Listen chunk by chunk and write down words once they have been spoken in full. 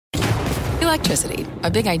Electricity,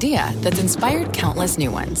 a big idea that's inspired countless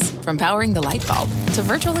new ones. From powering the light bulb to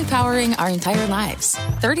virtually powering our entire lives.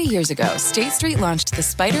 30 years ago, State Street launched the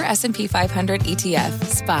Spider S&P 500 ETF,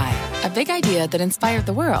 SPY. A big idea that inspired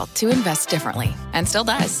the world to invest differently. And still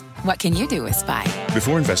does. What can you do with SPY?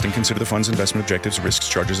 Before investing, consider the fund's investment objectives, risks,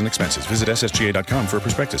 charges, and expenses. Visit ssga.com for a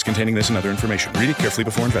prospectus containing this and other information. Read it carefully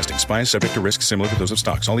before investing. SPY is subject to risks similar to those of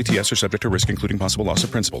stocks. All ETFs are subject to risk, including possible loss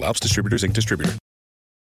of principal. Alps Distributors, Inc. Distributor.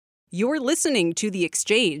 You're listening to The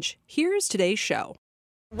Exchange. Here's today's show.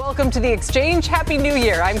 Welcome to The Exchange. Happy New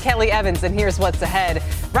Year. I'm Kelly Evans, and here's what's ahead.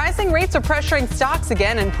 Rising rates are pressuring stocks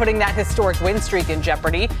again and putting that historic win streak in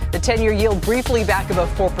jeopardy. The 10-year yield briefly back above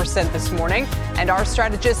 4% this morning. And our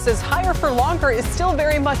strategist says higher for longer is still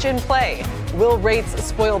very much in play. Will rates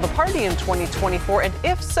spoil the party in 2024? And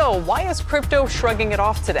if so, why is crypto shrugging it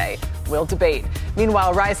off today? We'll debate.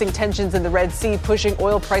 Meanwhile, rising tensions in the Red Sea pushing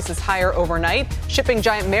oil prices higher overnight. Shipping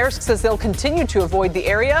giant Maersk says they'll continue to avoid the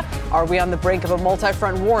area. Are we on the brink of a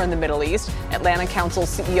multi-front war in the Middle East? Atlanta Council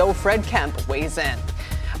CEO Fred Kempe weighs in.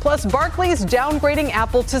 Plus, Barclays downgrading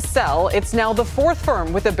Apple to sell. It's now the fourth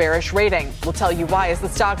firm with a bearish rating. We'll tell you why as the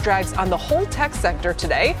stock drags on the whole tech sector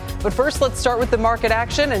today. But first, let's start with the market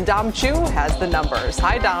action, and Dom Chu has the numbers.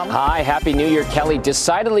 Hi, Dom. Hi, Happy New Year, Kelly.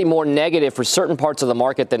 Decidedly more negative for certain parts of the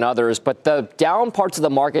market than others, but the down parts of the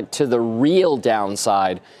market to the real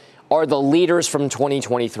downside are the leaders from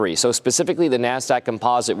 2023. So specifically the NASDAQ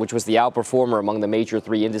composite, which was the outperformer among the major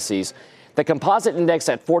three indices. The composite index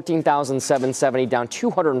at 14,770, down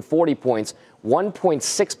 240 points,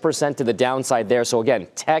 1.6% to the downside there. So again,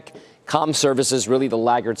 tech, comm services, really the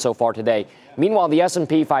laggard so far today. Meanwhile, the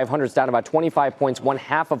S&P 500 is down about 25 points,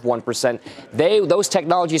 0.5%. Those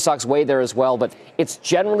technology stocks weigh there as well, but it's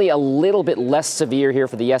generally a little bit less severe here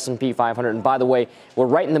for the S&P 500. And by the way, we're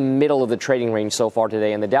right in the middle of the trading range so far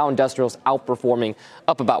today, and the Dow Industrials outperforming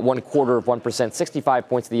up about 0.25%, 65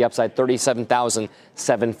 points to the upside,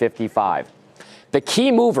 37,755. The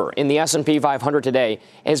key mover in the S&P 500 today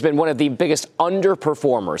has been one of the biggest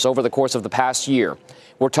underperformers over the course of the past year.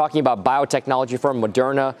 We're talking about biotechnology firm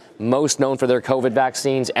Moderna, most known for their COVID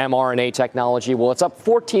vaccines, mRNA technology. Well, it's up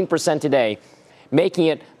 14% today, making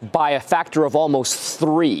it by a factor of almost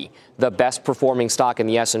 3 the best performing stock in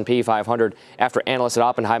the S&P 500 after analysts at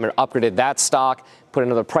Oppenheimer upgraded that stock, put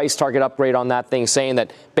another price target upgrade on that thing, saying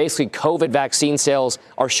that basically COVID vaccine sales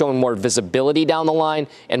are showing more visibility down the line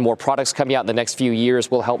and more products coming out in the next few years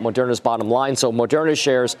will help Moderna's bottom line. So Moderna's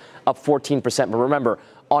shares up 14%. But remember,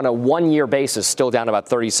 on a one-year basis, still down about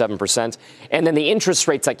 37%. And then the interest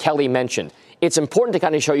rates that Kelly mentioned. It's important to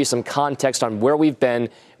kind of show you some context on where we've been,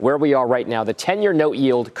 where we are right now. The 10-year note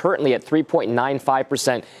yield currently at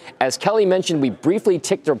 3.95%. As Kelly mentioned, we briefly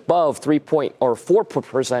ticked above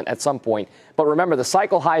 4% at some point. But remember, the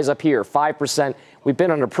cycle high is up here, 5%. We've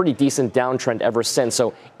been on a pretty decent downtrend ever since.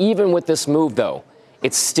 So even with this move, though,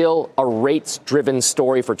 it's still a rates-driven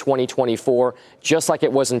story for 2024, just like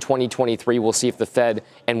it was in 2023. We'll see if the Fed,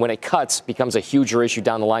 and when it cuts, becomes a huger issue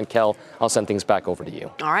down the line. Kel, I'll send things back over to you.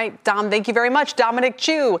 All right, Dom, thank you very much. Dominic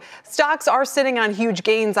Chu. Stocks are sitting on huge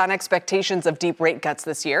gains on expectations of deep rate cuts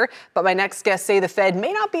this year. But my next guests say the Fed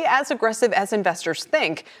may not be as aggressive as investors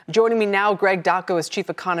think. Joining me now, Greg Dacco is chief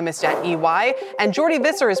economist at EY, and Jordi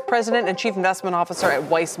Visser is president and chief investment officer at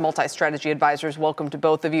Weiss Multi-Strategy Advisors. Welcome to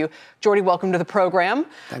both of you. Jordi, welcome to the program.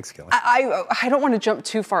 Thanks, Kelly. I don't want to jump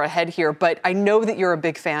too far ahead here, but I know that you're a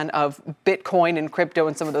big fan of Bitcoin and crypto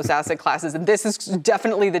and some of those asset classes, and this is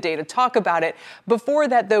definitely the day to talk about it. Before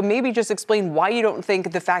that, though, maybe just explain why you don't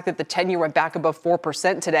think the fact that the 10-year went back above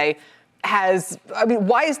 4% today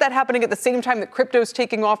why is that happening at the same time that crypto's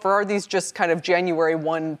taking off, or are these just kind of January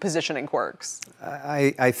 1 positioning quirks?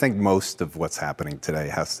 I think most of what's happening today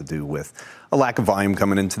has to do with a lack of volume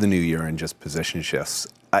coming into the new year and just position shifts.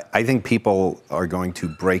 I think people are going to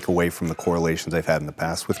break away from the correlations they've had in the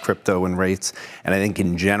past with crypto and rates. And I think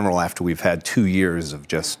in general, after we've had 2 years of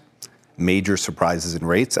just major surprises in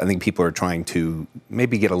rates, I think people are trying to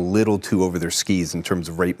maybe get a little too over their skis in terms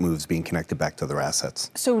of rate moves being connected back to other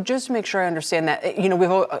assets. So just to make sure I understand that,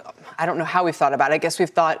 I don't know how we've thought about it. I guess we've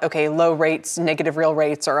thought, okay, low rates, negative real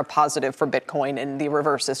rates are a positive for Bitcoin, and the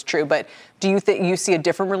reverse is true. But do you think you see a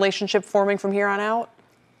different relationship forming from here on out?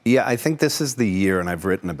 Yeah, I think this is the year, and I've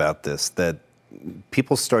written about this, that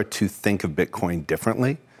people start to think of Bitcoin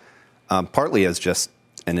differently, partly as just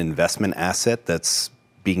an investment asset that's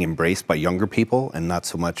being embraced by younger people and not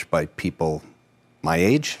so much by people my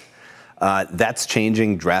age. That's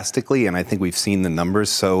changing drastically, and I think we've seen the numbers.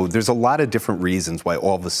 So there's a lot of different reasons why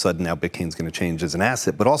all of a sudden now Bitcoin's going to change as an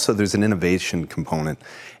asset, but also there's an innovation component.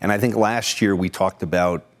 And I think last year we talked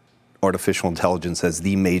about artificial intelligence as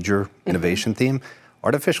the major innovation theme.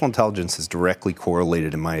 artificial intelligence is directly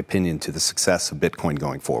correlated, in my opinion, to the success of Bitcoin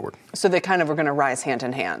going forward. So they kind of are going to rise hand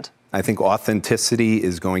in hand. I think authenticity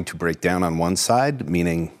is going to break down on one side,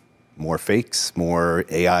 meaning more fakes, more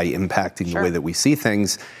AI impacting the way that we see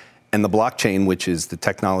things. And the blockchain, which is the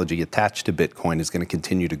technology attached to Bitcoin, is going to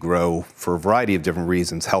continue to grow for a variety of different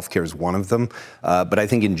reasons. Healthcare is one of them. But I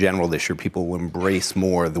think in general this year, people will embrace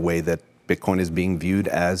more the way that Bitcoin is being viewed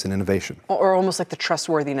as an innovation. Or almost like the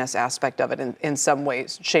trustworthiness aspect of it in some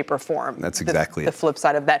ways, shape, or form. That's exactly the flip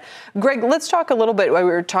side of that. Greg, let's talk a little bit. We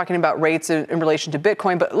were talking about rates in relation to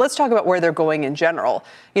Bitcoin, but let's talk about where they're going in general.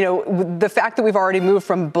 You know, the fact that we've already moved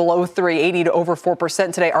from below 380 to over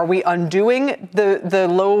 4% today, are we undoing the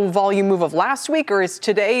low volume move of last week, or is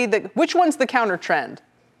today, which one's the counter trend?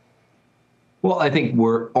 Well, I think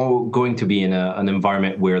we're all going to be in an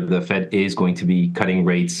environment where the Fed is going to be cutting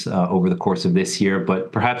rates over the course of this year,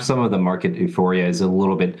 but perhaps some of the market euphoria is a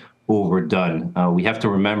little bit overdone. We have to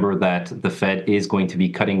remember that the Fed is going to be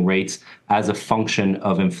cutting rates as a function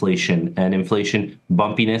of inflation, and inflation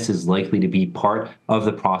bumpiness is likely to be part of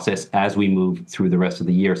the process as we move through the rest of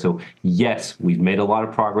the year. So yes, we've made a lot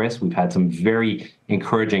of progress. We've had some very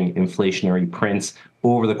encouraging inflationary prints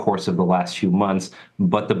over the course of the last few months,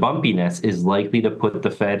 but the bumpiness is likely to put the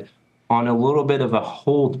Fed on a little bit of a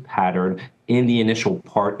hold pattern in the initial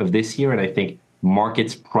part of this year. And I think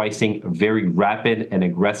markets pricing very rapid and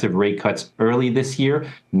aggressive rate cuts early this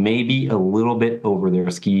year, maybe a little bit over their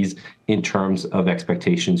skis in terms of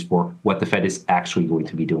expectations for what the Fed is actually going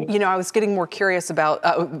to be doing. You know, I was getting more curious about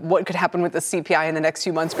what could happen with the CPI in the next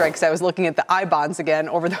few months, Greg, because I was looking at the I-bonds again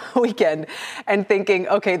over the weekend and thinking,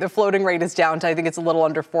 okay, the floating rate is down to, I think it's a little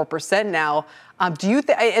under 4% now. Do you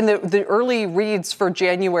and the early reads for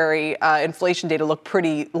January inflation data look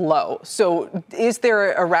pretty low. So is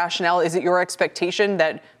there a rationale? Is it your expectation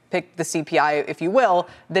that, pick the CPI, if you will,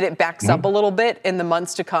 that it backs up a little bit in the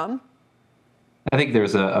months to come? I think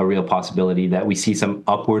there's a real possibility that we see some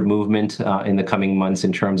upward movement in the coming months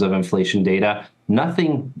in terms of inflation data.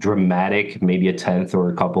 Nothing dramatic, maybe a tenth or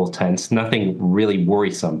a couple of tenths, nothing really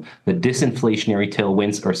worrisome. The disinflationary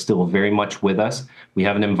tailwinds are still very much with us. We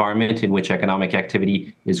have an environment in which economic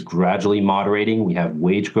activity is gradually moderating. We have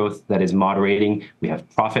wage growth that is moderating. We have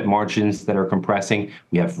profit margins that are compressing.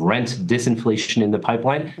 We have rent disinflation in the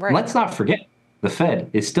pipeline. Right. Let's not forget, the Fed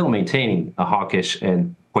is still maintaining a hawkish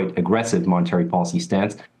and quite aggressive monetary policy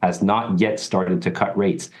stance, has not yet started to cut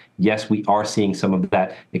rates. Yes, we are seeing some of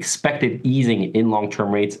that expected easing in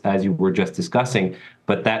long-term rates, as you were just discussing,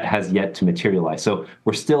 but that has yet to materialize. So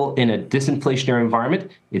we're still in a disinflationary environment.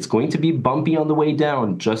 It's going to be bumpy on the way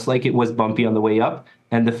down, just like it was bumpy on the way up,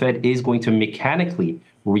 and the Fed is going to mechanically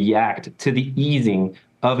react to the easing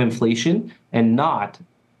of inflation and not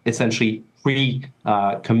essentially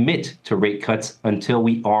commit to rate cuts until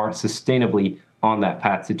we are sustainably on that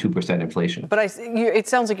path to 2% inflation. But it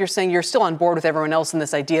sounds like you're saying you're still on board with everyone else in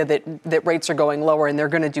this idea that rates are going lower and they're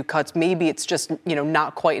going to do cuts. Maybe it's just,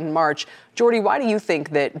 not quite in March. Jordy, why do you think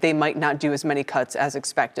that they might not do as many cuts as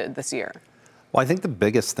expected this year? Well, I think the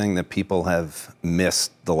biggest thing that people have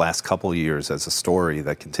missed the last couple of years as a story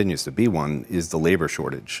that continues to be one is the labor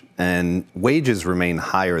shortage. And wages remain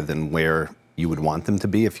higher than where you would want them to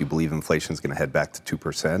be if you believe inflation is going to head back to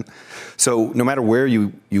 2%. So no matter where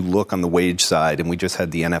you look on the wage side, and we just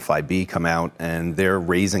had the NFIB come out, and they're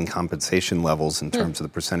raising compensation levels in terms of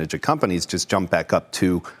the percentage of companies just jump back up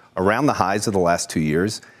to around the highs of the last 2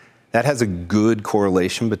 years. That has a good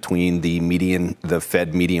correlation between the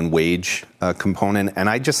Fed median wage component, and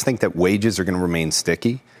I just think that wages are going to remain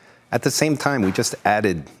sticky. At the same time, we just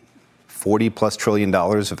added $40+ trillion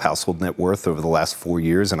of household net worth over the last 4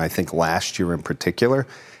 years. And I think last year in particular,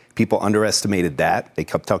 people underestimated that. They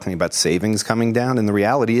kept talking about savings coming down. And the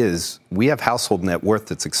reality is we have household net worth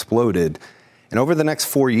that's exploded. And over the next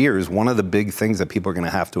 4 years, one of the big things that people are going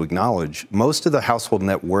to have to acknowledge, most of the household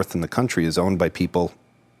net worth in the country is owned by people,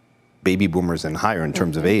 baby boomers and higher in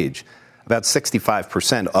terms of age. About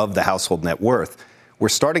 65% of the household net worth. We're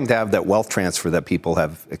starting to have that wealth transfer that people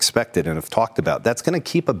have expected and have talked about. That's going to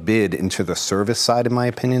keep a bid into the service side, in my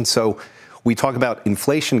opinion. So we talk about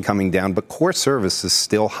inflation coming down, but core service is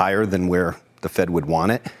still higher than where the Fed would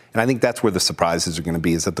want it. And I think that's where the surprises are going to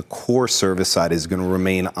be, is that the core service side is going to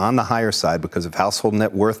remain on the higher side because of household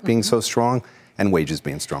net worth being so strong and wages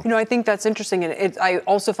being strong. I think that's interesting. And I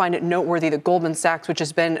also find it noteworthy that Goldman Sachs, which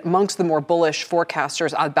has been amongst the more bullish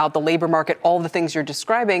forecasters about the labor market, all the things you're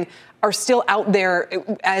describing, are still out there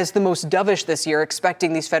as the most dovish this year,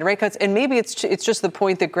 expecting these Fed rate cuts. And maybe it's just the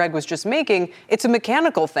point that Greg was just making. It's a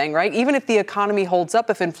mechanical thing, right? Even if the economy holds up,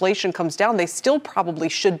 if inflation comes down, they still probably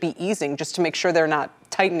should be easing just to make sure they're not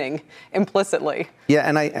tightening implicitly. Yeah,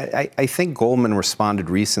 and I think Goldman responded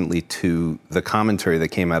recently to the commentary that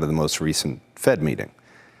came out of the most recent Fed meeting.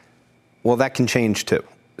 Well, that can change too.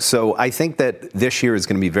 So I think that this year is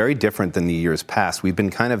going to be very different than the years past. We've been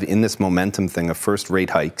kind of in this momentum thing of first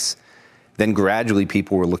rate hikes. Then gradually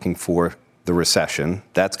people were looking for the recession.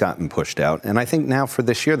 That's gotten pushed out. And I think now for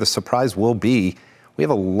this year, the surprise will be we have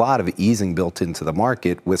a lot of easing built into the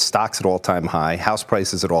market with stocks at all-time high, house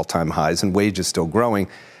prices at all-time highs, and wages still growing.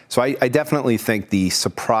 So I definitely think the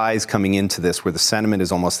surprise coming into this, where the sentiment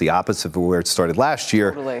is almost the opposite of where it started last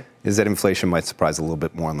year, is that inflation might surprise a little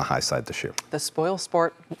bit more on the high side this year. The spoil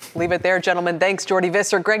sport. Leave it there, gentlemen. Thanks, Jordy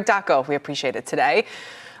Visser, Greg Dacco. We appreciate it today.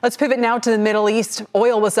 Let's pivot now to the Middle East.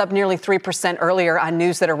 Oil was up nearly 3% earlier on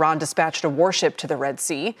news that Iran dispatched a warship to the Red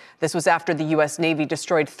Sea. This was after the U.S. Navy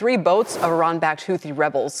destroyed 3 boats of Iran-backed Houthi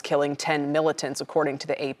rebels, killing 10 militants, according to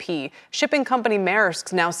the AP. Shipping company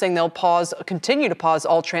Maersk now saying they'll continue to pause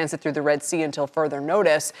all transit through the Red Sea until further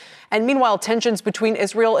notice. And meanwhile, tensions between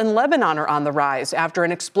Israel and Lebanon are on the rise after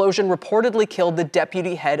an explosion reportedly killed the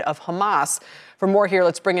deputy head of Hamas. For more here,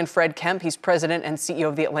 let's bring in Fred Kempe. He's president and CEO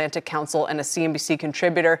of the Atlantic Council and a CNBC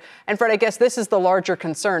contributor. And Fred, I guess this is the larger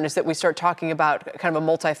concern, is that we start talking about kind of a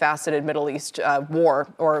multifaceted Middle East war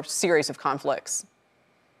or series of conflicts.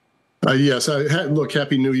 Yes. Look,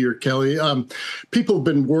 Happy New Year, Kelly. People have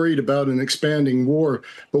been worried about an expanding war,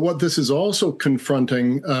 but what this is also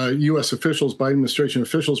confronting U.S. officials, Biden administration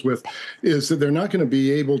officials with, is that they're not going to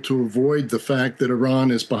be able to avoid the fact that Iran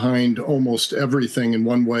is behind almost everything in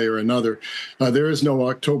one way or another. There is no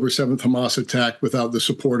October 7th Hamas attack without the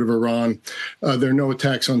support of Iran. There are no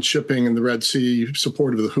attacks on shipping in the Red Sea,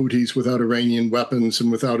 support of the Houthis without Iranian weapons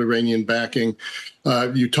and without Iranian backing.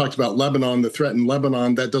 You talked about Lebanon, the threat in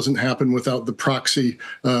Lebanon. That doesn't happen without the proxy,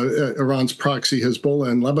 Iran's proxy Hezbollah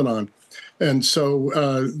in Lebanon. And so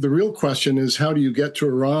the real question is, how do you get to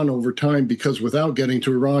Iran over time? Because without getting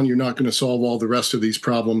to Iran, you're not going to solve all the rest of these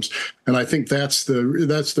problems. And I think that's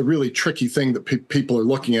the really tricky thing that people are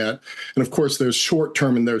looking at. And of course, there's short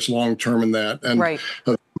term and there's long term in that. And, right.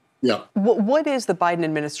 Yeah. What is the Biden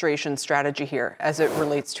administration strategy here as it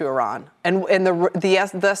relates to Iran and the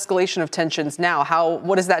escalation of tensions now?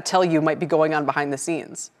 What does that tell you might be going on behind the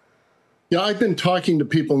scenes? Yeah, I've been talking to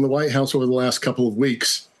people in the White House over the last couple of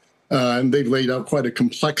weeks, and they've laid out quite a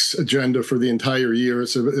complex agenda for the entire year.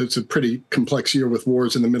 It's a pretty complex year with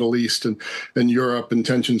wars in the Middle East and Europe and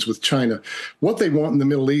tensions with China. What they want in the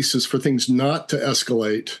Middle East is for things not to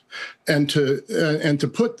escalate and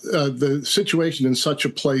to put the situation in such a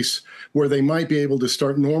place where they might be able to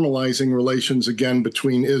start normalizing relations again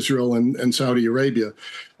between Israel and Saudi Arabia.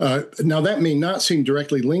 Now, that may not seem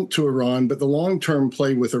directly linked to Iran, but the long-term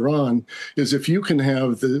play with Iran is if you can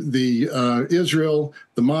have the Israel,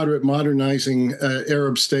 the moderate modernizing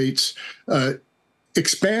Arab states,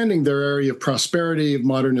 expanding their area of prosperity, of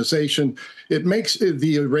modernization, it makes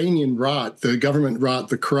the Iranian rot, the government rot,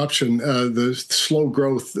 the corruption, the slow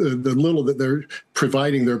growth, the little that they're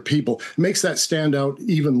providing their people, makes that stand out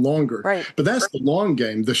even longer. Right. But that's the long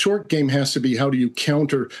game. The short game has to be, how do you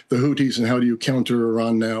counter the Houthis and how do you counter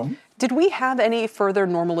Iran now? Did we have any further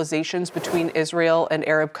normalizations between Israel and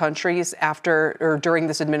Arab countries after or during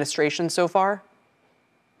this administration so far?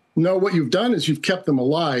 No, what you've done is you've kept them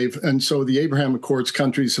alive. And so the Abraham Accords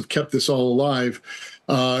countries have kept this all alive.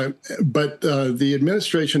 But the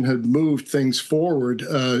administration had moved things forward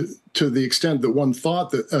to the extent that one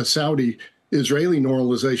thought that Saudi-Israeli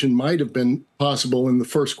normalization might have been possible in the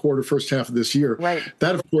first half of this year. Right.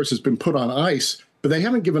 That, of course, has been put on ice. But they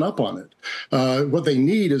haven't given up on it. What they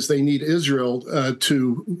need is Israel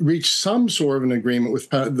to reach some sort of an agreement with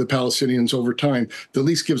the Palestinians over time that at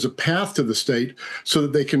least gives a path to the state so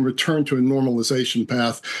that they can return to a normalization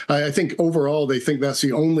path. I think overall they think that's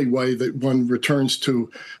the only way that one returns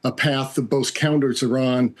to a path that both counters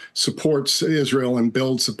Iran, supports Israel, and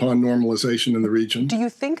builds upon normalization in the region. Do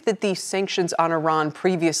you think that these sanctions on Iran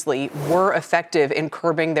previously were effective in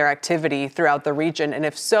curbing their activity throughout the region? And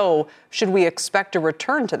if so, should we expect a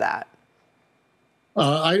return to that?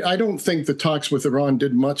 I don't think the talks with Iran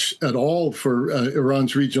did much at all for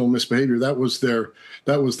Iran's regional misbehavior. That was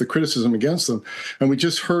the criticism against them. And we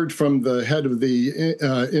just heard from the head of the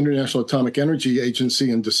International Atomic Energy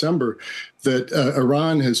Agency in December that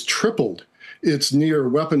Iran has tripled it's near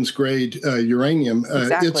weapons-grade uranium.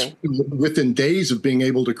 Exactly. It's within days of being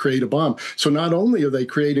able to create a bomb. So not only are they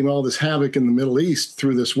creating all this havoc in the Middle East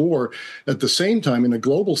through this war, at the same time, in a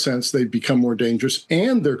global sense, they've become more dangerous,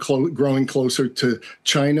 and they're growing closer to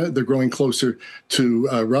China. They're growing closer to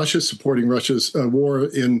Russia, supporting Russia's war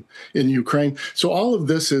in Ukraine. So all of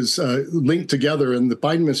this is linked together, and the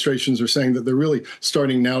Biden administrations are saying that they're really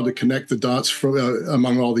starting now to connect the dots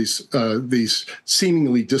among all these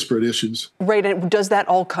seemingly disparate issues. Right. And does that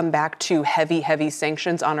all come back to heavy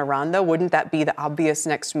sanctions on Iran, though? Wouldn't that be the obvious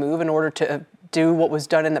next move in order to do what was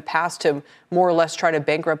done in the past to more or less try to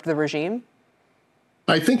bankrupt the regime?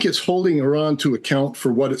 I think it's holding Iran to account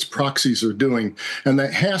for what its proxies are doing. And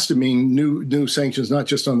that has to mean new sanctions, not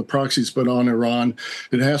just on the proxies, but on Iran.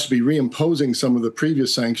 It has to be reimposing some of the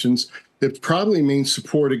previous sanctions. It probably means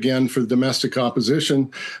support again for the domestic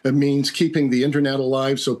opposition. It means keeping the internet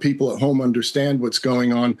alive so people at home understand what's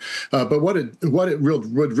going on. But what it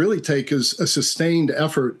would really take is a sustained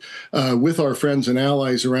effort with our friends and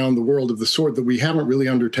allies around the world of the sort that we haven't really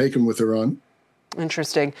undertaken with Iran.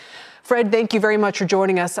 Interesting. Fred, thank you very much for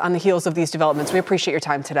joining us on the heels of these developments. We appreciate your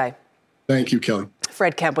time today. Thank you, Kelly.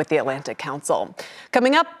 Fred Kempe with the Atlantic Council.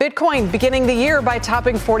 Coming up, Bitcoin beginning the year by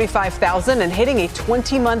topping 45,000 and hitting a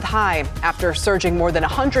 20-month high after surging more than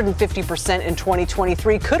 150% in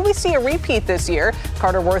 2023. Could we see a repeat this year?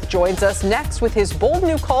 Carter Worth joins us next with his bold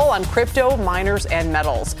new call on crypto, miners, and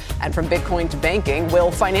metals. And from Bitcoin to banking,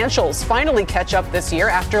 will financials finally catch up this year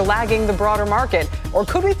after lagging the broader market? Or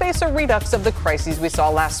could we face a redux of the crises we saw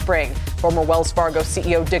last spring? Former Wells Fargo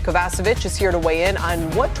CEO Dick Kovacevic is here to weigh in on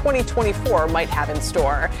what 2024 might have in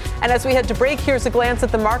store. And as we head to break, here's a glance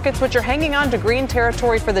at the markets, which are hanging on to green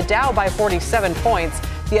territory for the Dow by 47 points.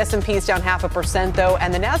 The S&P is down 0.5%, though,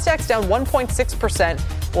 and the Nasdaq's down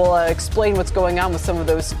 1.6%. We'll explain what's going on with some of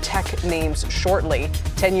those tech names shortly.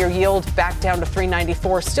 10-year yield back down to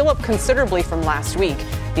 3.94, still up considerably from last week.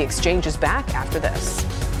 The exchange is back after this.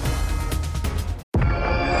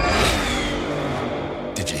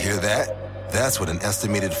 Did you hear that? That's what an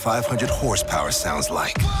estimated 500 horsepower sounds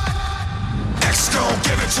like. X-Gon,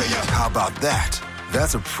 give it to you. How about that?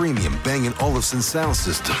 That's a premium Bang & Olufsen sound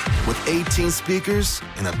system with 18 speakers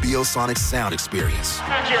and a Biosonic sound experience.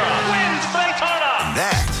 And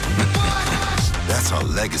that's our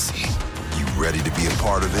legacy. You ready to be a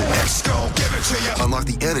part of it? X-Gon, give it to you. Unlock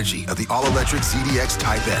the energy of the all-electric ZDX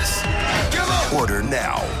Type S. Order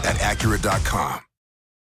now at Acura.com.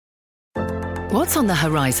 What's on the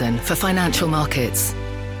horizon for financial markets?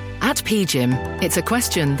 At PGIM, it's a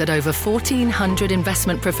question that over 1,400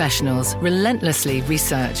 investment professionals relentlessly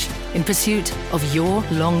research in pursuit of your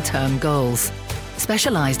long-term goals.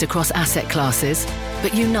 Specialized across asset classes,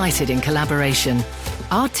 but united in collaboration,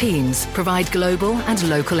 our teams provide global and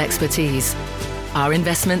local expertise. Our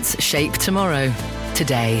investments shape tomorrow,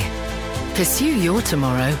 today. Pursue your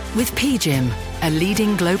tomorrow with PGIM, a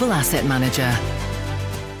leading global asset manager.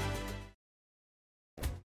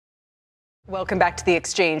 Welcome back to the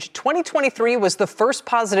exchange. 2023 was the first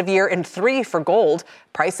positive year in 3 for gold.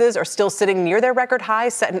 Prices are still sitting near their record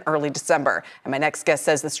highs set in early December. And my next guest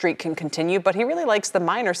says the streak can continue, but he really likes the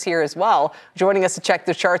miners here as well. Joining us to check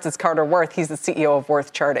the charts is Carter Worth. He's the CEO of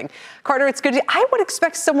Worth Charting. Carter, it's good. I would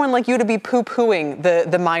expect someone like you to be poo-pooing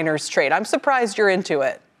the miners trade. I'm surprised you're into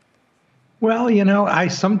it. Well,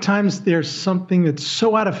 sometimes there's something that's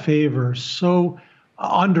so out of favor, so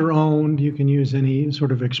under-owned, you can use any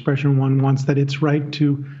sort of expression one wants, that it's right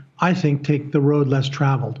to, I think, take the road less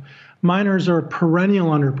traveled. Miners are perennial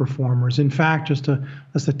underperformers. In fact, just a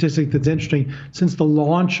statistic that's interesting, since the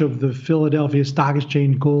launch of the Philadelphia Stock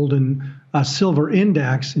Exchange Gold and Silver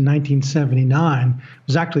Index in 1979, it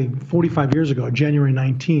was actually 45 years ago, January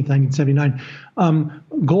 19th, 1979,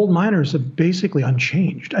 gold miners are basically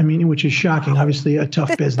unchanged. I mean, which is shocking. Obviously, a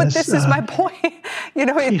tough business. But this is my point.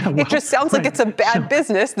 It just sounds like it's a bad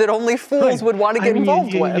business that only fools would want to get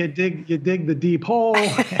involved with. You dig the deep hole.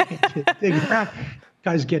 You dig around.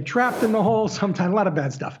 Guys get trapped in the hole. Sometimes a lot of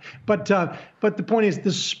bad stuff. But the point is,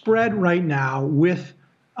 the spread right now with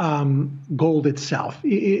gold itself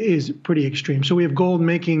is pretty extreme. So we have gold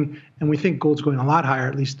making, and we think gold's going a lot higher,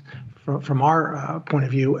 at least from our point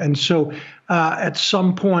of view. And so at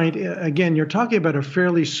some point, again, you're talking about a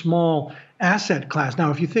fairly small asset class. Now,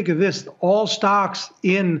 if you think of this, all stocks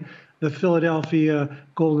in the Philadelphia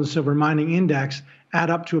Gold and Silver Mining Index add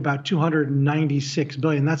up to about $296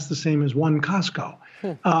 billion. That's the same as one Costco.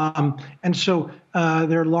 And so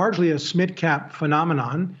they're largely a mid-cap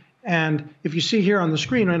phenomenon. And if you see here on the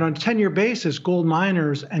screen, right, on a 10-year basis, gold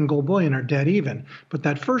miners and gold bullion are dead even. But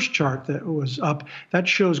that first chart that was up, that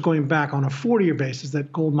shows going back on a 40-year basis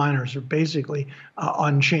that gold miners are basically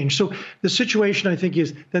unchanged. So the situation, I think,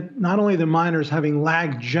 is that not only the miners having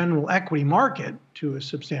lagged general equity market to a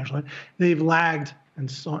substantial end, they've lagged,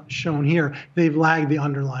 and shown here, they've lagged the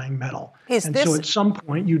underlying metal. So at some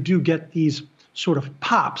point, you do get these sort of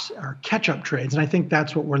pops or catch-up trades. And I think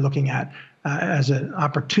that's what we're looking at as an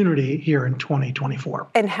opportunity here in 2024.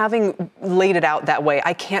 And having laid it out that way,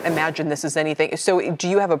 I can't imagine this is anything. So do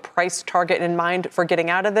you have a price target in mind for getting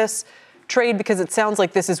out of this trade? Because it sounds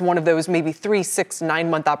like this is one of those maybe 3, 6,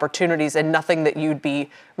 9-month opportunities and nothing that you'd be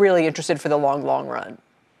really interested for the long run.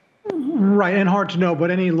 Right, and hard to know,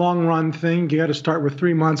 but any long run thing, you got to start with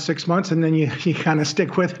 3 months, 6 months, and then you kind of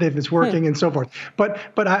stick with it if it's working and so forth. But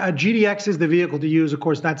GDX is the vehicle to use. Of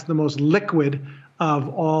course, that's the most liquid of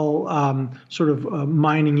all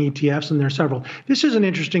mining ETFs, and there are several. This is an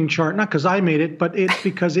interesting chart, not because I made it, but it's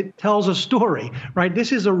because it tells a story, right?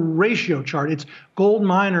 This is a ratio chart. It's gold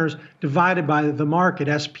miners divided by the market,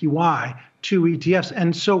 SPY, to ETFs.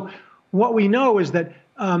 And so what we know is that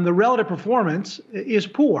the relative performance is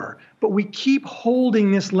poor, but we keep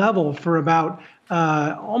holding this level for about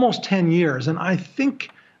almost 10 years. And I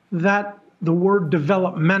think that the word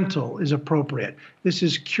developmental is appropriate. This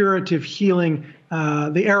is curative healing.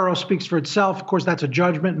 The arrow speaks for itself. Of course, that's a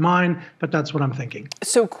judgment, mine, but that's what I'm thinking.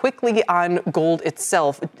 So quickly on gold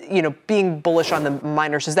itself, being bullish on the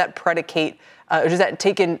miners, does that predicate, does that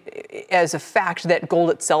take in as a fact that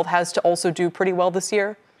gold itself has to also do pretty well this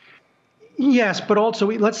year? Yes, but also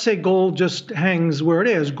let's say gold just hangs where it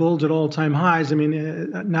is. Gold's at all-time highs. I mean,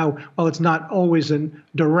 now, while it's not always a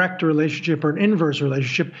direct relationship or an inverse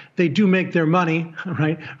relationship, they do make their money,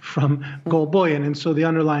 right, from gold bullion. And so the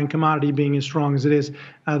underlying commodity being as strong as it is,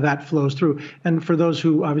 that flows through. And for those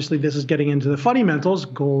who, obviously, this is getting into the fundamentals,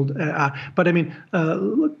 gold. But I mean,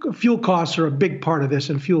 look, fuel costs are a big part of this,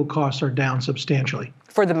 and fuel costs are down substantially.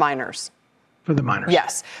 For the miners. For the miners.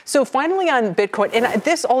 Yes. So finally on Bitcoin,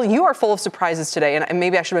 and you are full of surprises today, and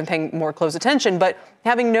maybe I should have been paying more close attention, but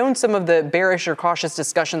having known some of the bearish or cautious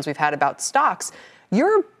discussions we've had about stocks,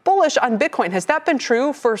 you're bullish on Bitcoin. Has that been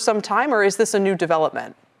true for some time, or is this a new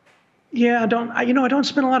development? Yeah, I don't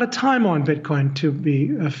spend a lot of time on Bitcoin, to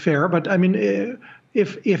be fair, but I mean,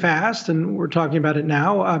 if asked, and we're talking about it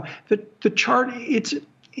now, the chart, it's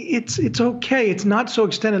okay. It's not so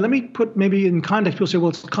extended. Let me put maybe in context. People say,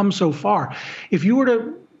 well, it's come so far. If you were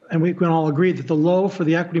to, and we can all agree that the low for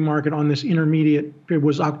the equity market on this intermediate period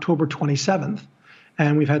was October 27th.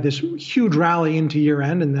 And we've had this huge rally into year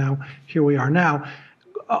end. And now here we are now.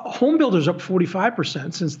 Home builders up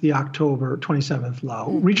 45% since the October 27th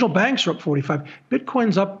low. Regional banks are up 45%.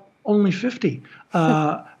 Bitcoin's up only 50%.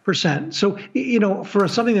 So, for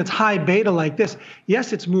something that's high beta like this,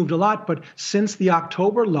 yes, it's moved a lot, but since the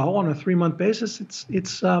October low on a 3-month basis,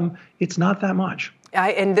 it's not that much.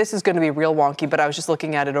 And this is going to be real wonky, but I was just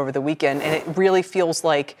looking at it over the weekend, and it really feels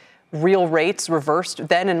like real rates reversed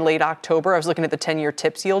then in late October. I was looking at the 10-year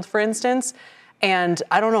TIPS yield, for instance, and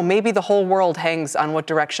I don't know, maybe the whole world hangs on what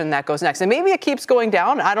direction that goes next. And maybe it keeps going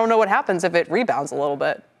down. I don't know what happens if it rebounds a little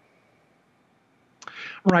bit.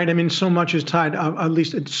 Right. I mean, so much is tied, at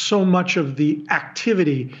least it's so much of the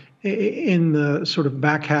activity in the sort of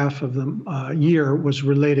back half of the year was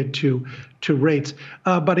related to rates.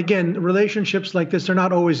 But again, relationships like this are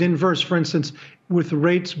not always inverse. For instance, with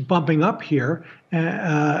rates bumping up here,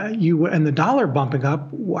 and the dollar bumping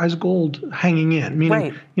up, why is gold hanging in?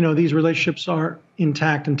 Meaning, right. These relationships are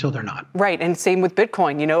intact until they're not. Right, and same with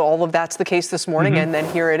Bitcoin. All of that's the case this morning, and then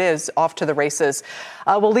here it is, off to the races.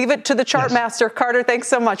 We'll leave it to the chart master. Carter, thanks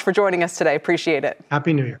so much for joining us today. Appreciate it.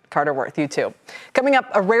 Happy New Year. Carter Worth, you too. Coming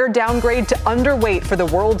up, a rare downgrade to underweight for the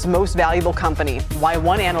world's most valuable company. Why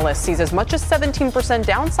one analyst sees as much as 17%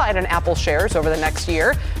 downside in Apple shares over the next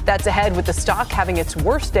year. That's ahead with the stock having its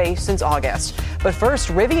worst day since August. But first,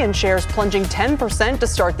 Rivian shares plunging 10% to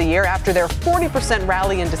start the year after their 40%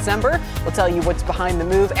 rally in December. We'll tell you what's behind the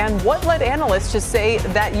move and what led analysts to say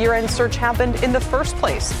that year-end surge happened in the first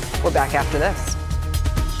place. We're back after this.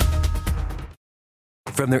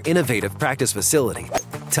 From their innovative practice facility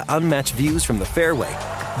to unmatched views from the fairway,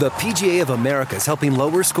 the PGA of America is helping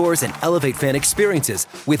lower scores and elevate fan experiences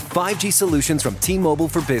with 5G solutions from T-Mobile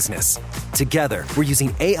for Business. Together, we're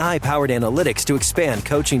using AI-powered analytics to expand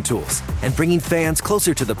coaching tools and bringing fans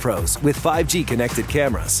closer to the pros with 5G connected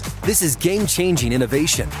cameras. This is game-changing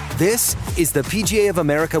innovation. This is the PGA of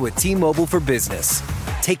America with T-Mobile for Business.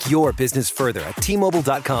 Take your business further at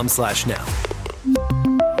T-Mobile.com/now.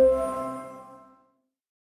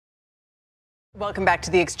 Welcome back to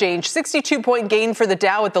the exchange. 62-point gain for the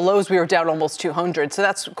Dow. At the lows, we were down almost 200. So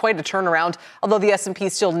that's quite a turnaround. Although the S&P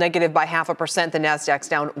is still negative by 0.5%, the Nasdaq's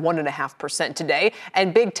down 1.5% today.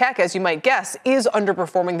 And big tech, as you might guess, is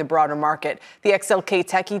underperforming the broader market. The XLK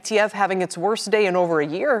Tech ETF having its worst day in over a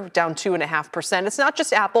year, down 2.5%. It's not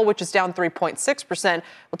just Apple, which is down 3.6%.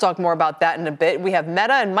 We'll talk more about that in a bit. We have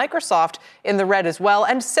Meta and Microsoft in the red as well,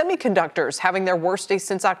 and semiconductors having their worst day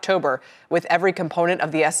since October, with every component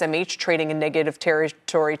of the SMH trading in negative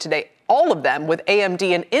territory today. All of them, with AMD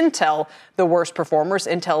and Intel the worst performers.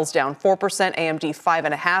 Intel's down 4%, AMD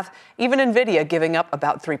 5.5%, even Nvidia giving up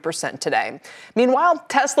about 3% today. Meanwhile,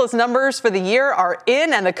 Tesla's numbers for the year are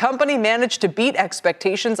in, and the company managed to beat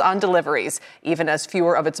expectations on deliveries. Even as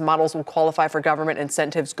fewer of its models will qualify for government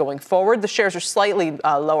incentives going forward, the shares are slightly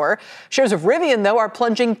lower. Shares of Rivian, though, are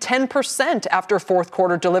plunging 10% after fourth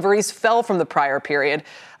quarter deliveries fell from the prior period.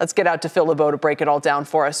 Let's get out to Phil LeBeau to break it all down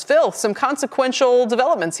for us. Phil, some consequential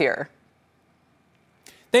developments here.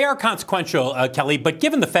 They are consequential, Kelly, but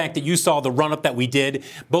given the fact that you saw the run-up that we did,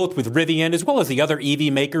 both with Rivian as well as the other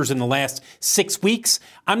EV makers in the last 6 weeks,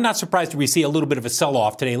 I'm not surprised we see a little bit of a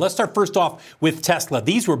sell-off today. Let's start first off with Tesla.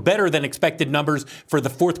 These were better than expected numbers for the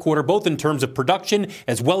fourth quarter, both in terms of production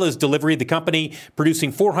as well as delivery. The company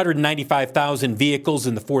producing 495,000 vehicles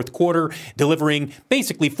in the fourth quarter, delivering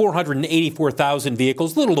basically 484,000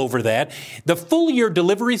 vehicles, a little over that. The full-year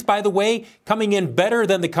deliveries, by the way, coming in better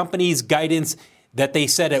than the company's guidance that they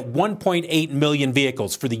set at 1.8 million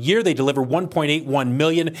vehicles. For the year, they deliver 1.81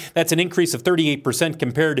 million. That's an increase of 38%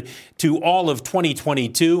 compared to all of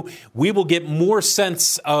 2022. We will get more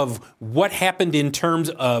sense of what happened in terms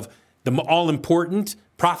of the all-important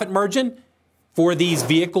profit margin for these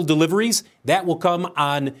vehicle deliveries. That will come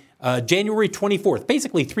on January 24th,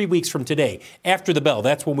 basically 3 weeks from today, after the bell.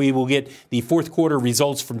 That's when we will get the fourth quarter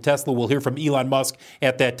results from Tesla. We'll hear from Elon Musk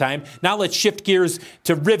at that time. Now let's shift gears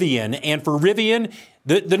to Rivian. And for Rivian,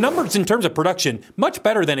 the numbers in terms of production, much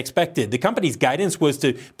better than expected. The company's guidance was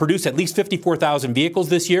to produce at least 54,000 vehicles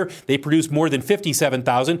this year. They produced more than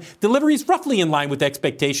 57,000. Deliveries roughly in line with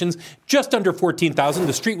expectations, just under 14,000.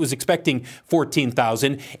 The street was expecting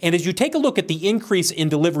 14,000. And as you take a look at the increase in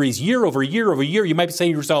deliveries year over year over year, you might be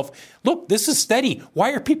saying to yourself, look, this is steady.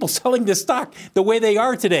 Why are people selling this stock the way they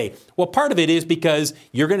are today? Well, part of it is because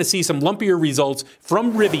you're going to see some lumpier results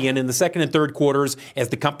from Rivian in the second and third quarters as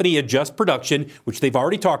the company adjusts production, which they've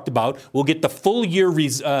already talked about. We'll get the full year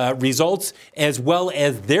results as well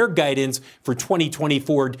as their guidance for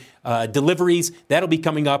 2024 deliveries. That'll be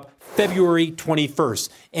coming up February 21st.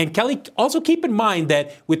 And Kelly, also keep in mind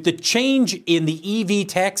that with the change in the EV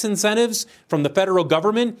tax incentives from the federal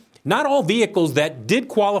government, not all vehicles that did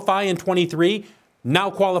qualify in 23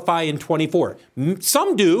 now qualify in 24.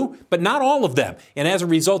 Some do, but not all of them. And as a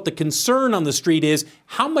result, the concern on the street is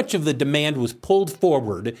how much of the demand was pulled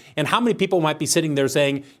forward and how many people might be sitting there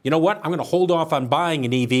saying, you know what, I'm going to hold off on buying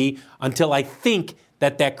an EV until I think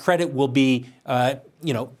that credit will be,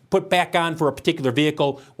 put back on for a particular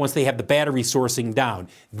vehicle once they have the battery sourcing down.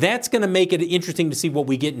 That's going to make it interesting to see what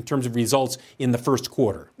we get in terms of results in the first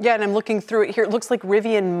quarter. Yeah, and I'm looking through it here. It looks like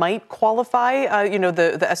Rivian might qualify,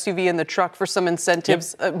 the SUV and the truck for some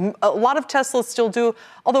incentives. Yep. A lot of Teslas still do.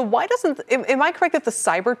 Although why doesn't, am I correct that the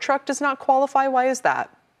Cybertruck does not qualify? Why is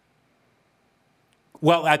that?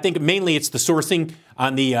 Well, I think mainly it's the sourcing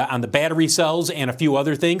on the battery cells and a few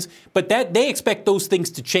other things. But that they expect those things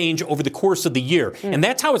to change over the course of the year. And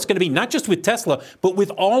that's how it's going to be, not just with Tesla, but with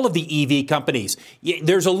all of the EV companies.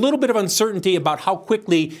 There's a little bit of uncertainty about how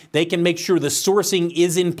quickly they can make sure the sourcing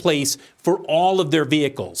is in place for all of their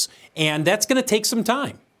vehicles. And that's going to take some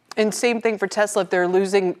time. And same thing for Tesla, if they're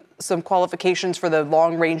losing some qualifications for the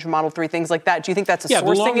long-range Model 3, things like that. Do you think that's a sourcing issue?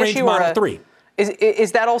 Yeah, the long-range Model 3.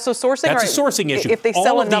 Is that also sourcing? That's a sourcing issue. If they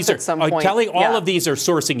sell enough at some point. Kelly, all of these are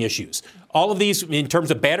sourcing issues. All of these, in terms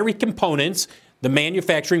of battery components, the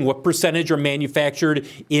manufacturing, what percentage are manufactured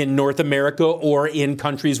in North America or in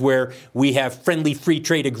countries where we have friendly free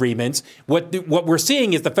trade agreements. What we're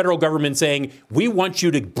seeing is the federal government saying, we want you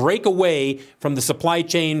to break away from the supply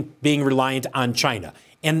chain being reliant on China.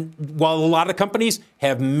 And while a lot of companies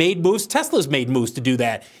have made moves, Tesla's made moves to do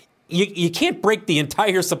that, you can't break the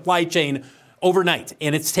entire supply chain overnight,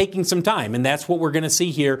 and it's taking some time, and that's what we're going to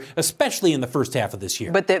see here, especially in the first half of this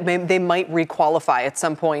year. But they might requalify at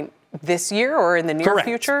some point this year or in the near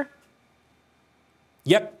future?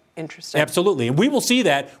 Yep. Interesting. Absolutely. And we will see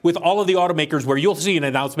that with all of the automakers where you'll see an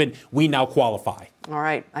announcement, we now qualify. All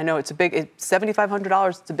right. I know it's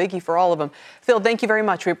 $7,500. It's a biggie for all of them. Phil, thank you very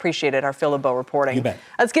much. We appreciate it. Our Phil LeBeau reporting. You bet.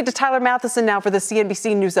 Let's get to Tyler Matheson now for the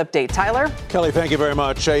CNBC News Update. Tyler? Kelly, thank you very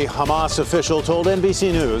much. A Hamas official told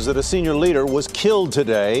NBC News that a senior leader was killed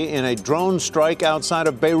today in a drone strike outside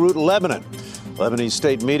of Beirut, Lebanon. Lebanese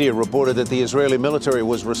state media reported that the Israeli military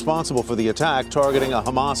was responsible for the attack, targeting a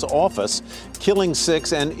Hamas office, killing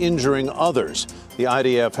 6 and injuring others. The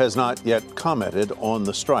IDF has not yet commented on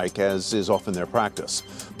the strike, as is often their practice.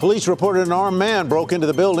 Police reported an armed man broke into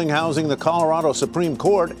the building housing the Colorado Supreme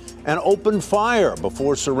Court and opened fire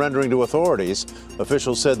before surrendering to authorities.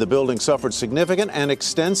 Officials said the building suffered significant and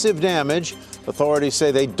extensive damage. Authorities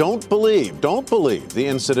say they don't believe the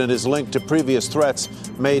incident is linked to previous threats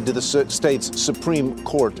made to the state's Supreme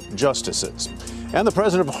Court justices. And the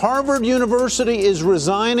president of Harvard University is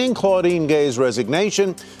resigning. Claudine Gay's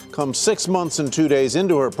resignation comes 6 months and 2 days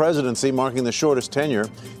into her presidency, marking the shortest tenure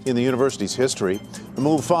in the university's history. The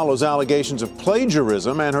move follows allegations of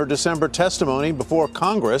plagiarism and her December testimony before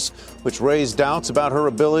Congress, which raised doubts about her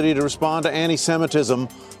ability to respond to anti-Semitism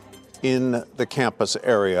in the campus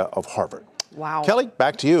area of Harvard. Wow. Kelly,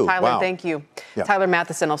 back to you. Tyler, wow. Thank you. Yeah. Tyler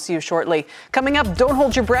Matheson, I'll see you shortly. Coming up, don't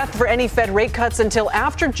hold your breath for any Fed rate cuts until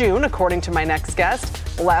after June, according to my next guest.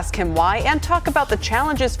 We'll ask him why and talk about the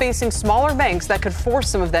challenges facing smaller banks that could force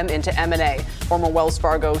some of them into M&A. Former Wells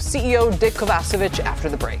Fargo CEO Dick Kovacevic after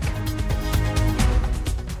the break.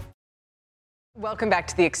 Welcome back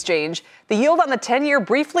to the exchange. The yield on the 10-year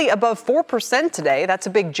briefly above 4% today. That's a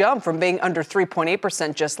big jump from being under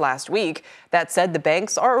 3.8% just last week. That said, the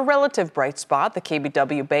banks are a relative bright spot. The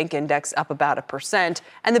KBW Bank Index up about 1%.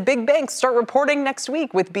 And the big banks start reporting next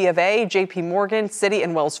week with B of A, JP Morgan, Citi,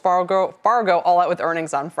 and Wells Fargo all out with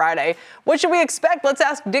earnings on Friday. What should we expect? Let's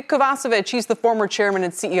ask Dick Kovacevic. He's the former chairman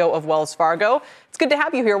and CEO of Wells Fargo. It's good to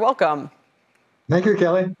have you here. Welcome. Thank you,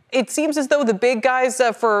 Kelly. It seems as though the big guys,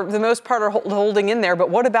 for the most part, are holding in there. But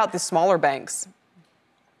what about the smaller banks?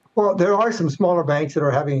 Well, there are some smaller banks that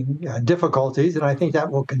are having difficulties, and I think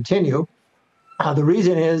that will continue. The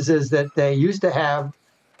reason is that they used to have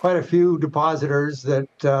quite a few depositors that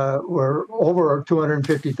were over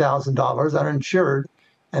 $250,000 uninsured,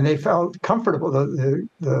 and they felt comfortable.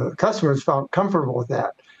 The customers felt comfortable with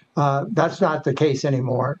that. That's not the case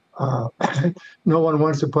anymore. No one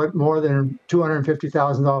wants to put more than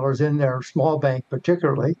 $250,000 in their small bank,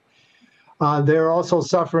 particularly. They're also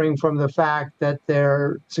suffering from the fact that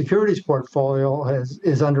their securities portfolio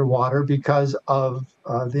is underwater because of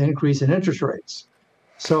the increase in interest rates.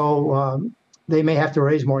 So they may have to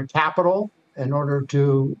raise more capital in order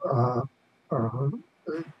to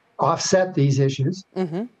offset these issues.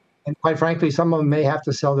 Mm-hmm. And quite frankly, some of them may have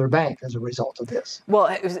to sell their bank as a result of this.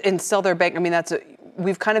 Well, and sell their bank, I mean,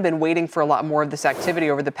 we've kind of been waiting for a lot more of this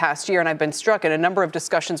activity over the past year. And I've been struck in a number of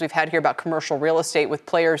discussions we've had here about commercial real estate with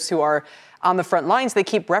players who are on the front lines. They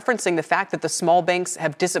keep referencing the fact that the small banks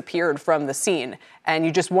have disappeared from the scene. And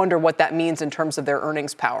you just wonder what that means in terms of their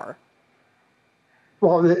earnings power.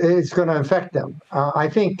 Well, it's going to affect them. I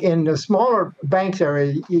think in the smaller banks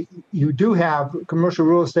area, you do have commercial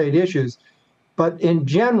real estate issues. But in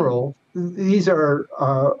general, these are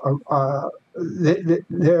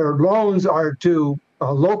their loans are to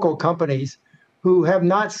local companies who have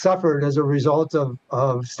not suffered as a result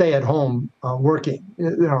of stay-at-home working.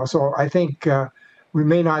 So I think we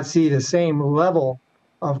may not see the same level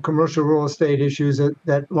of commercial real estate issues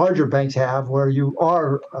that larger banks have, where you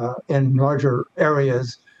are in larger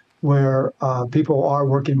areas where people are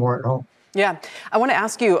working more at home. Yeah. I want to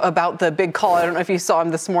ask you about the big call. I don't know if you saw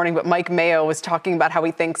him this morning, but Mike Mayo was talking about how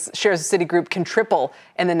he thinks shares of Citigroup can triple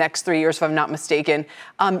in the next 3 years, if I'm not mistaken.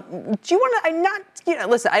 Do you want to,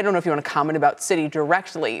 listen, I don't know if you want to comment about Citi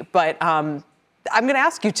directly, but I'm going to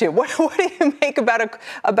ask you to. What do you make about a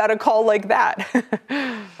call like that?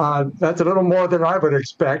 That's a little more than I would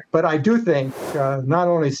expect, but I do think not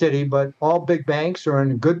only Citi, but all big banks are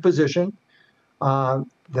in a good position. And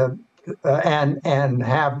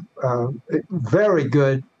have very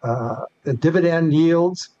good dividend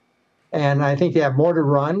yields, and I think they have more to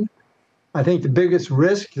run. I think the biggest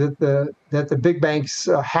risk that the big banks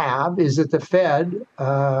have is that the Fed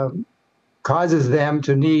causes them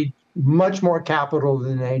to need much more capital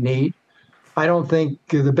than they need. I don't think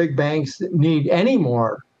the big banks need any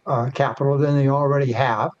more capital than they already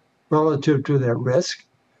have relative to their risk,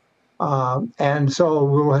 and so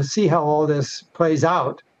we'll see how all this plays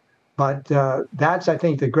out. But that's, I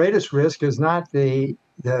think, the greatest risk is not the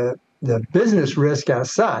business risk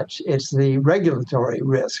as such. It's the regulatory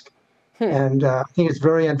risk. And I think it's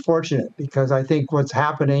very unfortunate because I think what's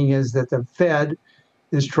happening is that the Fed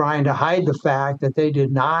is trying to hide the fact that they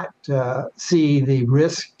did not see the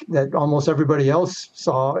risk that almost everybody else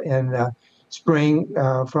saw in spring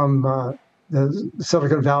from the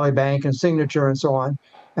Silicon Valley Bank and Signature and so on.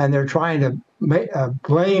 And they're trying to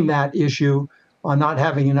blame that issue on not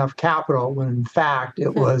having enough capital, when in fact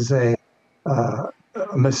it was a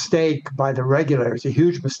mistake by the regulators, a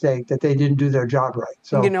huge mistake that they didn't do their job right.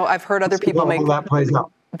 So, I've heard other people make that plays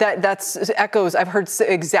out. That's echoes. I've heard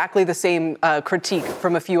exactly the same critique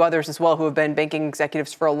from a few others as well who have been banking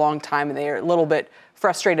executives for a long time, and they are a little bit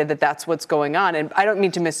frustrated that that's what's going on. And I don't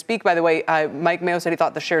mean to misspeak, by the way. Mike Mayo said he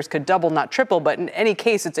thought the shares could double, not triple, but in any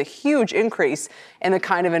case, it's a huge increase in the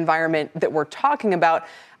kind of environment that we're talking about.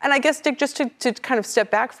 And I guess, Dick, just to kind of step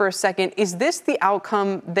back for a second, is this the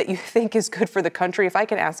outcome that you think is good for the country, if I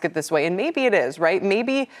can ask it this way? And maybe it is, right?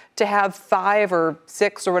 Maybe to have 5 or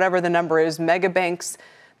 6 or whatever the number is, mega banks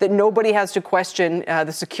that nobody has to question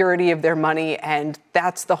the security of their money, and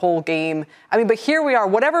that's the whole game. I mean, but here we are.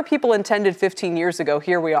 Whatever people intended 15 years ago,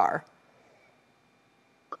 here we are.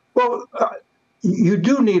 Well, you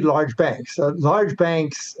do need large banks. Large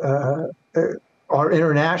banks are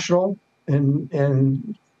international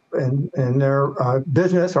in their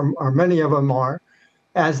business, or many of them are,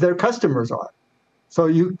 as their customers are. So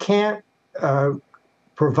you can't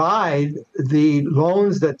provide the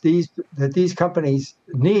loans that these companies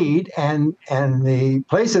need and the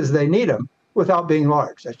places they need them without being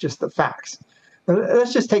large. That's just the facts.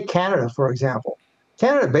 Let's just take Canada, for example.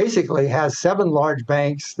 Canada basically has 7 large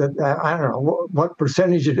banks that I don't know what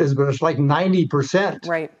percentage it is, but it's like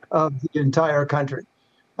 90% of the entire country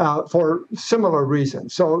for similar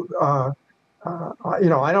reasons. So,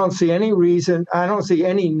 I don't see any reason. I don't see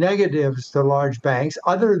any negatives to large banks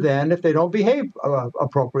other than if they don't behave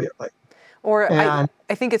appropriately. Or I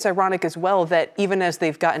think it's ironic as well that even as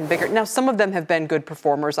they've gotten bigger, now some of them have been good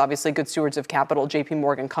performers, obviously good stewards of capital. JP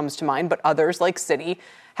Morgan comes to mind, but others like Citi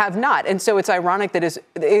have not. And so it's ironic that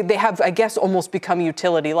they have, I guess, almost become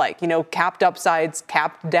utility-like, capped upsides,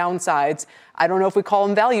 capped downsides. I don't know if we call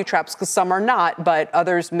them value traps because some are not, but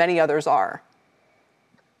many others are.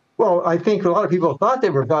 Well, I think a lot of people thought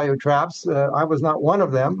they were value traps. I was not one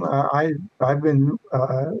of them. I've been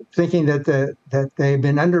thinking that they've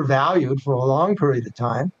been undervalued for a long period of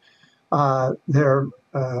time. Their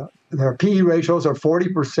PE ratios are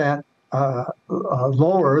 40%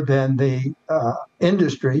 lower than the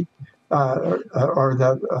industry or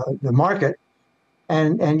the market,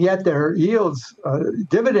 and yet their yields,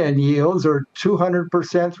 dividend yields, are 200%,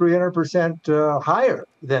 300% higher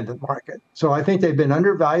than the market. So I think they've been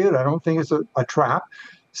undervalued. I don't think it's a trap.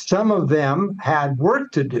 Some of them had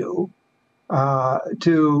work to do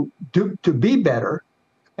to be better,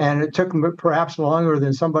 and it took them perhaps longer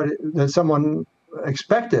than someone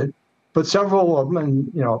expected. But several of them,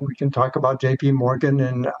 and we can talk about JP Morgan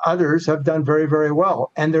and others, have done very, very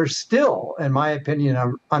well. And they're still, in my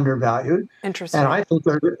opinion, undervalued. Interesting. And I think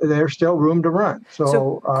there's still room to run.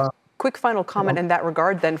 So quick final comment in that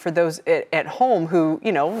regard then for those at home who,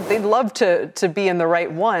 they'd love to be in the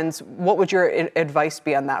right ones. What would your advice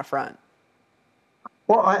be on that front?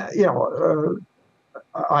 Well,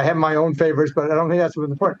 I have my own favorites, but I don't think that's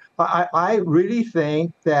what's important. I really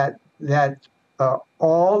think that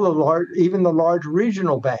all the large, even the large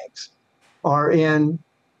regional banks, are in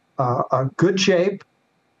a good shape.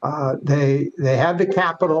 They have the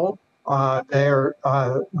capital. They're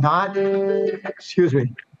not. Excuse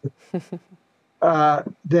me.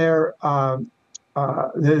 They're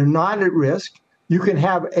not at risk. You can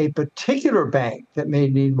have a particular bank that may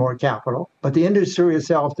need more capital, but the industry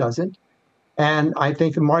itself doesn't. And I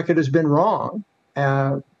think the market has been wrong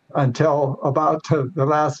until about the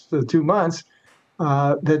last 2 months.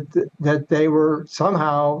 That they were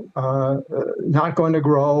somehow not going to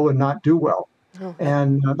grow and not do well.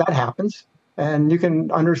 And that happens. And you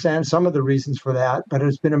can understand some of the reasons for that, but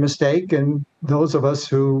it's been a mistake. And those of us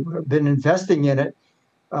who have been investing in it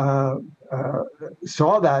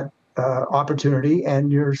saw that opportunity,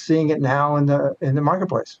 and you're seeing it now in the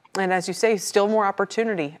marketplace. And as you say, still more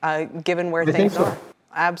opportunity given where things are.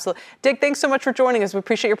 Absolutely. Dick, thanks so much for joining us. We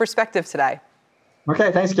appreciate your perspective today.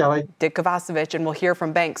 Okay, thanks, Kelly. Dick Kovacevic, and we'll hear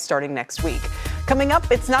from banks starting next week. Coming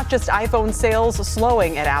up, it's not just iPhone sales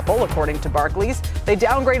slowing at Apple, according to Barclays. They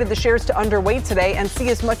downgraded the shares to underweight today and see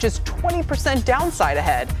as much as 20% downside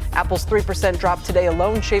ahead. Apple's 3% drop today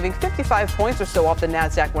alone, shaving 55 points or so off the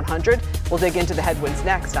NASDAQ 100. We'll dig into the headwinds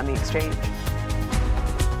next on The Exchange.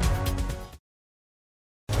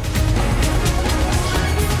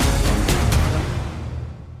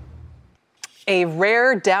 A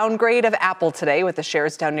rare downgrade of Apple today, with the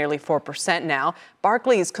shares down nearly 4% now.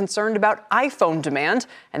 Barclays is concerned about iPhone demand,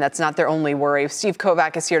 and that's not their only worry. Steve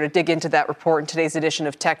Kovac is here to dig into that report in today's edition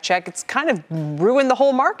of Tech Check. It's kind of ruined the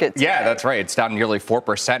whole market today. Yeah, that's right. It's down nearly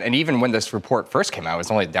 4%. And even when this report first came out, it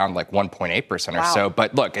was only down like 1.8% or so.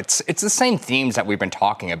 But look, it's the same themes that we've been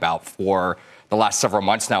talking about for the last several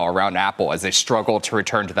months now around Apple as they struggle to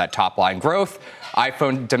return to that top line growth.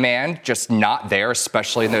 iPhone demand just not there,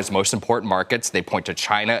 especially in those most important markets. They point to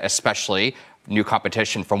China, especially. New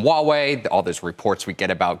competition from Huawei, all those reports we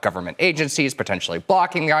get about government agencies potentially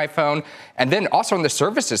blocking the iPhone. And then also on the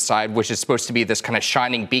services side, which is supposed to be this kind of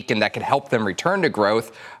shining beacon that could help them return to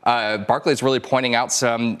growth, Barclays really pointing out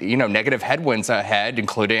some, negative headwinds ahead,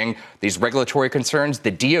 including these regulatory concerns,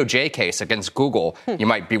 the DOJ case against Google. You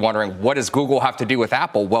might be wondering, what does Google have to do with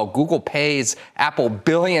Apple? Well, Google pays Apple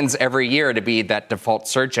billions every year to be that default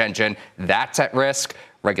search engine. That's at risk.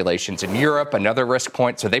 Regulations in Europe, another risk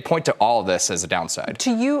point. So they point to all of this as a downside.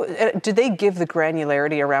 To you, do they give the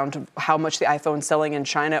granularity around how much the iPhone's selling in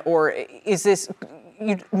China, or is this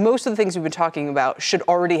most of the things we've been talking about should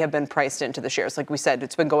already have been priced into the shares? Like we said,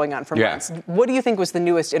 it's been going on for months. What do you think was the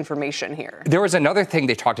newest information here? There was another thing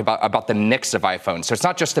they talked about the mix of iPhones. So it's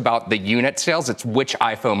not just about the unit sales, it's which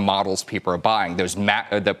iPhone models people are buying. Those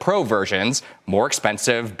the Pro versions, more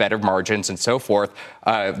expensive, better margins, and so forth.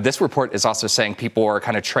 This report is also saying people are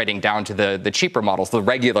kind of trading down to the cheaper models, the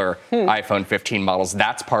regular iPhone 15 models.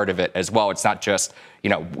 That's part of it as well. It's not just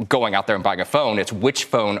going out there and buying a phone. It's which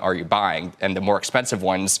phone are you buying? And the more expensive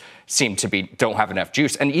ones seem to don't have enough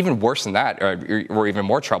juice. And even worse than that, or even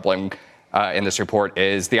more troubling in this report,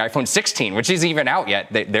 is the iPhone 16, which isn't even out yet.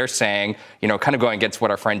 They're saying, kind of going against what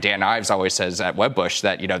our friend Dan Ives always says at Wedbush,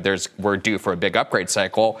 that we're due for a big upgrade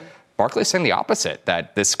cycle. Barclays saying the opposite,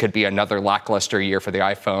 that this could be another lackluster year for the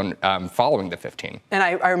iPhone following the 15. And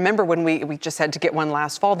I remember when we just had to get one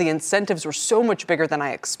last fall, the incentives were so much bigger than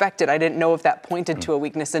I expected. I didn't know if that pointed to a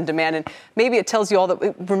weakness in demand. And maybe it tells you all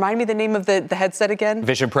that. Remind me the name of the headset again?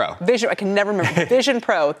 Vision Pro. I can never remember. Vision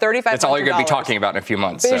Pro, $3,500. That's all you're going to be talking about in a few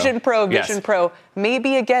months. Vision Pro.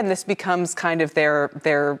 Maybe, again, this becomes kind of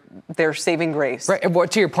their saving grace. Right. Well,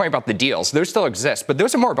 to your point about the deals, those still exist, but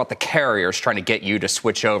those are more about the carriers trying to get you to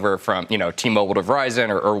switch over from, T-Mobile to Verizon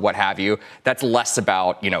or what have you. That's less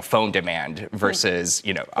about, phone demand versus,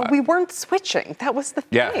 But we weren't switching. That was the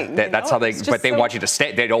thing. Yeah, that's how they want you to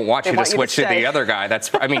stay. They don't want you to switch to the other guy. That's,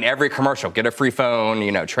 every commercial, get a free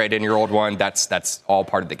phone, trade in your old one. That's all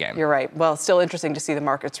part of the game. You're right. Well, still interesting to see the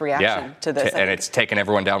market's reaction to this. And it's taken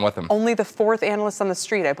everyone down with them. Only the fourth analyst on the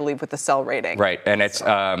street, I believe, with the sell rating. Right. And it's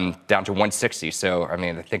down to 160. So, I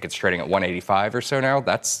think it's trading at 185 or so now.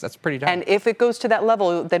 That's pretty down. And if it goes to that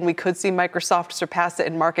level, then we could see Microsoft surpass it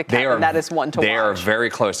in market cap, and that is one to watch. They are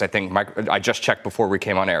very close. I think I just checked before we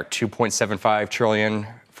came on air. 2.75 trillion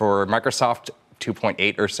for Microsoft,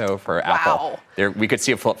 2.8 or so for Apple. We could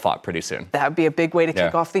see a flip-flop pretty soon. That would be a big way to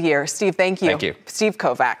kick off the year. Steve, thank you. Thank you. Steve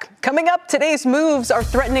Kovac. Coming up, today's moves are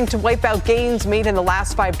threatening to wipe out gains made in the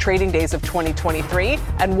last 5 trading days of 2023.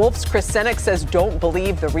 And Wolf's Chris Senek says don't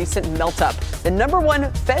believe the recent melt-up. The number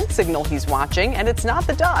one Fed signal he's watching, and it's not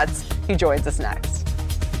the dots. He joins us next.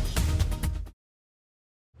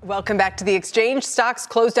 Welcome back to the exchange. Stocks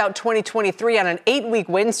closed out 2023 on an 8-week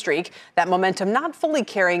win streak. That momentum not fully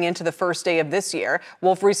carrying into the first day of this year.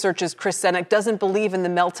 Wolf Research's Chris Senek doesn't believe in the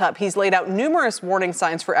melt-up. He's laid out numerous warning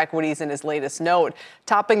signs for equities in his latest note.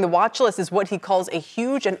 Topping the watch list is what he calls a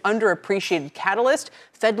huge and underappreciated catalyst,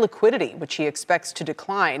 Fed liquidity, which he expects to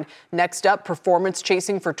decline. Next up, performance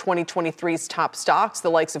chasing for 2023's top stocks, the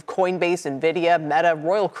likes of Coinbase, Nvidia, Meta,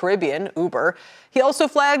 Royal Caribbean, Uber. He also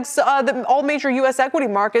flags that all major U.S. equity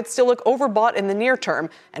markets still look overbought in the near term.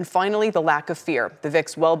 And finally, the lack of fear. The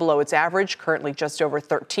VIX well below its average, currently just over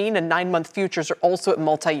 13, and 9-month futures are also at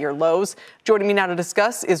multi-year lows. Joining me now to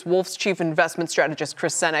discuss is Wolf's chief investment strategist,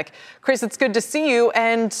 Chris Senek. Chris, it's good to see you.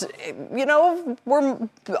 And, we're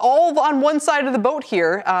all on one side of the boat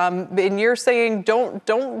here. And you're saying don't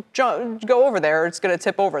go over there. It's going to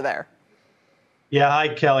tip over there. Yeah, hi,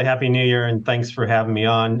 Kelly. Happy New Year, and thanks for having me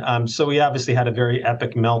on. So we obviously had a very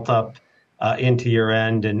epic melt-up into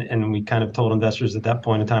year-end, and we kind of told investors at that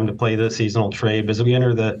point in time to play the seasonal trade. As we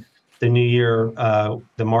enter the new year,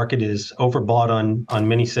 the market is overbought on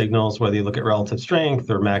many signals, whether you look at relative strength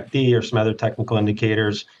or MACD or some other technical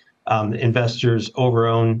indicators. Investors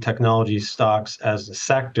overown technology stocks as a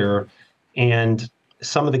sector, and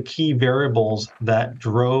some of the key variables that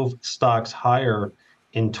drove stocks higher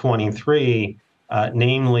in 23,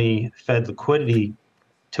 namely Fed liquidity,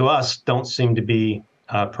 to us don't seem to be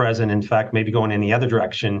present. In fact, maybe going in the other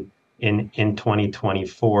direction in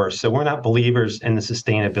 2024. So we're not believers in the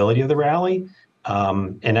sustainability of the rally.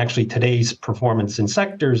 And actually today's performance in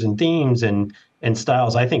sectors and themes and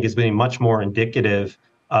styles, I think, is being much more indicative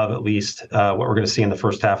of at least what we're going to see in the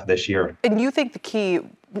first half of this year. And you think the key,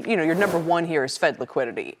 your number one here is Fed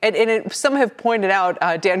liquidity. And some have pointed out,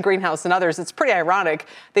 Dan Greenhouse and others, it's pretty ironic.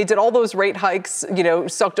 They did all those rate hikes,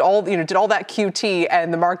 sucked all, did all that QT,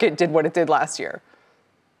 and the market did what it did last year.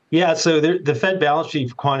 Yeah, so the Fed balance sheet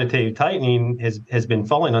for quantitative tightening has been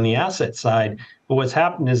falling on the asset side. But what's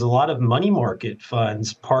happened is a lot of money market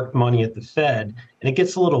funds parked money at the Fed, and it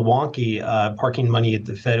gets a little wonky parking money at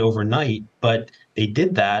the Fed overnight. But they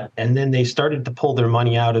did that, and then they started to pull their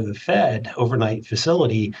money out of the Fed overnight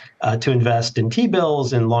facility to invest in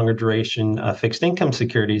T-bills and longer duration fixed income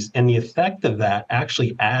securities. And the effect of that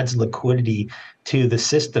actually adds liquidity to the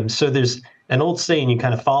system. So there's an old saying, you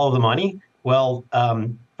kind of follow the money. Well,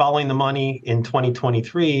 following the money in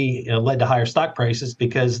 2023 led to higher stock prices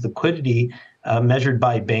because liquidity measured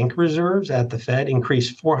by bank reserves at the Fed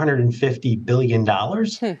increased $450 billion.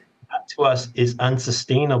 That to us is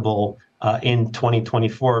unsustainable in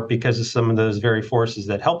 2024 because of some of those very forces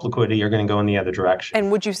that help liquidity are going to go in the other direction.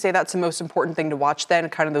 And would you say that's the most important thing to watch then,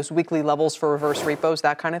 kind of those weekly levels for reverse repos,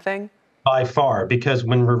 that kind of thing? By far, because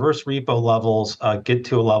when reverse repo levels get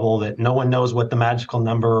to a level that no one knows what the magical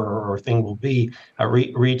number or thing will be,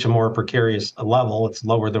 reach a more precarious level, it's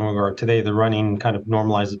lower than we are today. The running kind of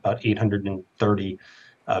normalizes about 830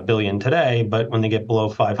 billion today, but when they get below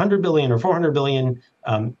 500 billion or 400 billion,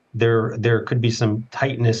 there could be some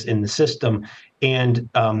tightness in the system. And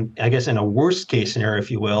I guess in a worst case scenario,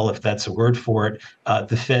 if you will, if that's a word for it,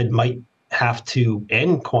 the Fed might have to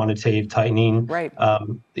end quantitative tightening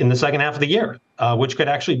in the second half of the year, which could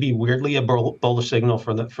actually be weirdly a bullish signal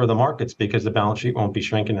for the markets because the balance sheet won't be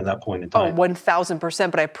shrinking at that point in time.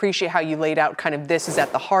 1,000%. But I appreciate how you laid out kind of this is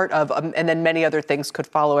at the heart of, and then many other things could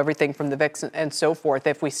follow, everything from the VIX and so forth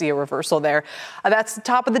if we see a reversal there. That's the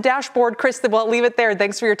top of the dashboard. Chris, well, leave it there.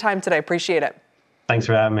 Thanks for your time today. Appreciate it. Thanks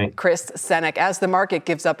for having me. Chris Senek, as the market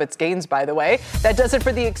gives up its gains, by the way. That does it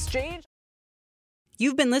for The Exchange.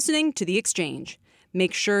 You've been listening to The Exchange.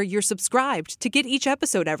 Make sure you're subscribed to get each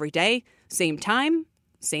episode every day, same time,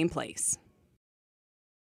 same place.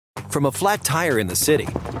 From a flat tire in the city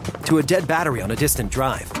to a dead battery on a distant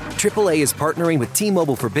drive, AAA is partnering with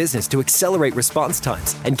T-Mobile for Business to accelerate response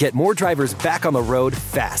times and get more drivers back on the road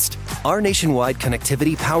fast. Our nationwide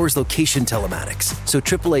connectivity powers location telematics, so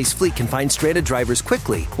AAA's fleet can find stranded drivers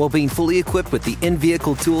quickly while being fully equipped with the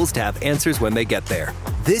in-vehicle tools to have answers when they get there.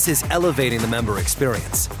 This is elevating the member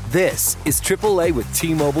experience. This is AAA with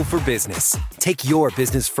T-Mobile for Business. Take your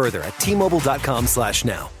business further at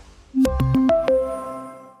T-Mobile.com/now.